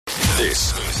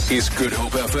This is Good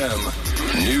Hope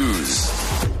FM News.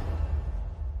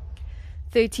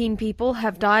 13 people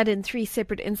have died in 3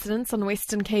 separate incidents on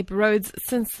Western Cape roads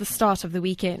since the start of the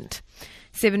weekend.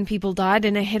 7 people died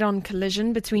in a head-on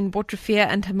collision between Bottrefeer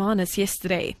and Hermanus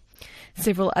yesterday.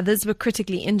 Several others were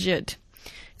critically injured.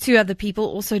 2 other people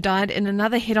also died in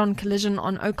another head-on collision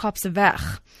on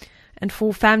Oudtshoornweg. And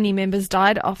 4 family members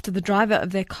died after the driver of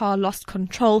their car lost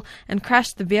control and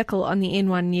crashed the vehicle on the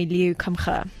N1 near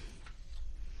Leeuwkamp.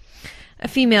 A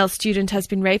female student has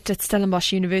been raped at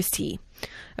Stellenbosch University.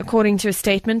 According to a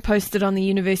statement posted on the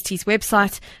university's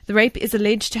website, the rape is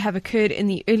alleged to have occurred in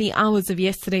the early hours of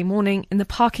yesterday morning in the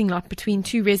parking lot between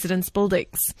 2 residence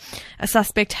buildings. A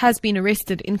suspect has been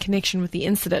arrested in connection with the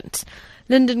incident.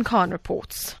 Lyndon Khan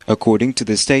reports. According to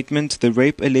the statement, the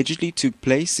rape allegedly took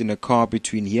place in a car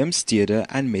between Heemstede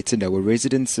and Metanoa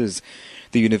residences.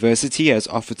 The university has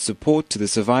offered support to the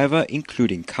survivor,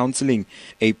 including counseling.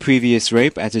 A previous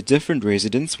rape at a different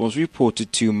residence was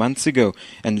reported 2 months ago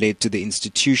and led to the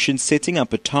institution setting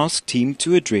up a task team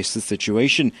to address the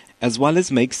situation, as well as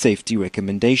make safety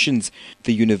recommendations.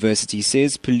 The university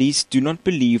says police do not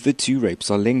believe the 2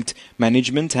 rapes are linked.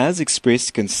 Management has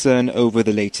expressed concern over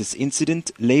the latest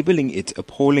incident, labeling it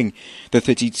appalling. The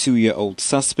 32-year-old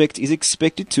suspect is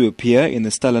expected to appear in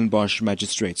the Stellenbosch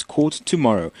Magistrates Court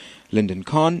tomorrow. Lyndon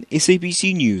Khan,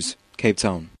 SABC News, Cape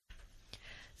Town.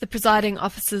 The presiding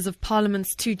officers of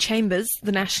Parliament's 2 chambers,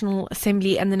 the National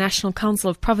Assembly and the National Council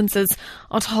of Provinces,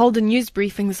 are to hold a news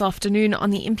briefing this afternoon on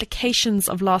the implications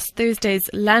of last Thursday's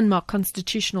landmark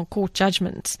Constitutional Court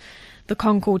judgment. The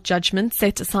Concourt judgment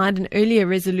set aside an earlier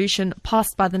resolution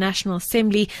passed by the National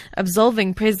Assembly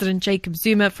absolving President Jacob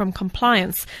Zuma from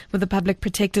compliance with the Public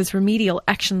Protector's remedial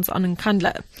actions on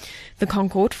Nkandla. The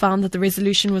Concourt found that the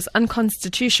resolution was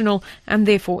unconstitutional and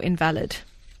therefore invalid.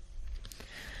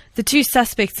 The 2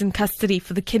 suspects in custody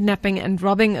for the kidnapping and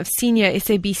robbing of senior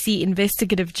SABC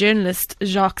investigative journalist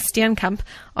Jacques Steenkamp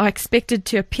are expected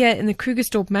to appear in the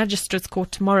Krugersdorp Magistrates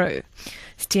Court tomorrow.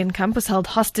 Steenkamp was held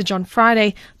hostage on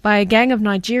Friday by a gang of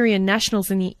Nigerian nationals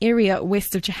in the area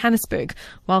west of Johannesburg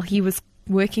while he was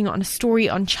working on a story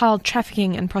on child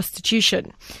trafficking and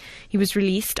prostitution. He was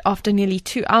released after nearly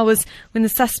 2 hours when the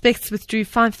suspects withdrew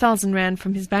 5,000 rand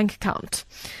from his bank account.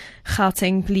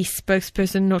 Gauteng police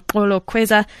spokesperson Noxolo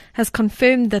Kweza has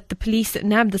confirmed that the police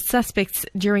nabbed the suspects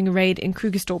during a raid in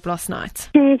Krugersdorp last night.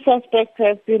 2 suspects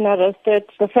have been arrested.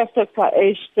 The suspects are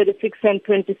aged 36 and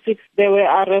 26. They were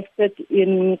arrested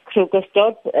in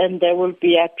Krugersdorp and they will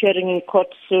be appearing in court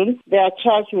soon. They are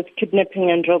charged with kidnapping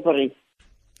and robbery.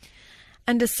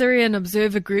 And a Syrian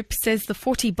observer group says the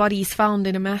 40 bodies found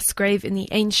in a mass grave in the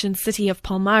ancient city of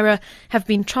Palmyra have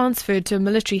been transferred to a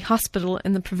military hospital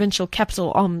in the provincial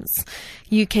capital Homs.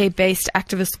 UK-based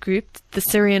activist group, the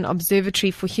Syrian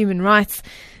Observatory for Human Rights,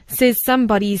 says some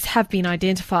bodies have been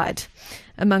identified.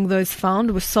 Among those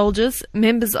found were soldiers,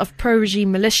 members of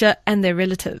pro-regime militia and their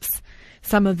relatives.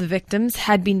 Some of the victims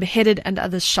had been beheaded and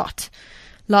others shot.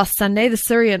 Last Sunday, the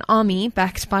Syrian army,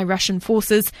 backed by Russian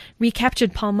forces,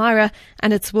 recaptured Palmyra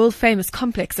and its world-famous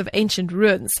complex of ancient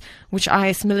ruins, which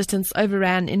IS militants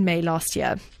overran in May last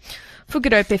year. For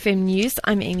Good Hope FM News,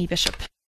 I'm Amy Bishop.